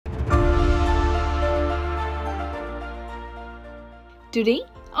Today,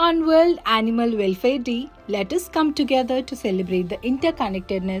 on World Animal Welfare Day, let us come together to celebrate the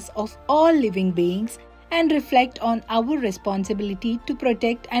interconnectedness of all living beings and reflect on our responsibility to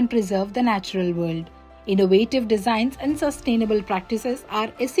protect and preserve the natural world. Innovative designs and sustainable practices are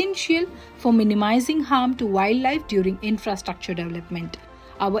essential for minimizing harm to wildlife during infrastructure development.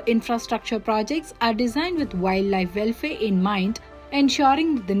 Our infrastructure projects are designed with wildlife welfare in mind,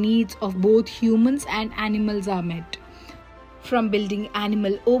 ensuring that the needs of both humans and animals are met. From building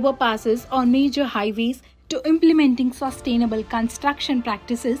animal overpasses on major highways to implementing sustainable construction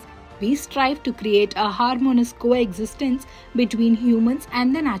practices, we strive to create a harmonious coexistence between humans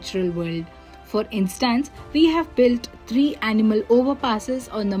and the natural world. For instance, we have built 3 animal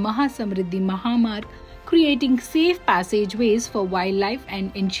overpasses on the Mahasamriddhi Mahamarg, creating safe passageways for wildlife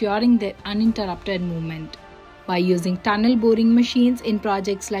and ensuring their uninterrupted movement. By using tunnel boring machines in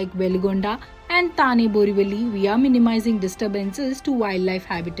projects like Velugonda and Thane Borivali, we are minimizing disturbances to wildlife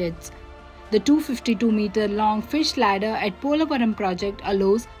habitats. The 252-meter long fish ladder at Polavaram project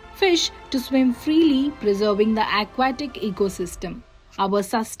allows fish to swim freely, preserving the aquatic ecosystem. Our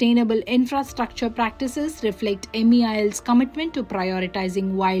sustainable infrastructure practices reflect MEIL's commitment to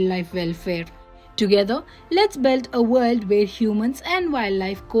prioritizing wildlife welfare. Together, let's build a world where humans and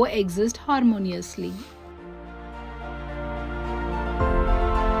wildlife coexist harmoniously.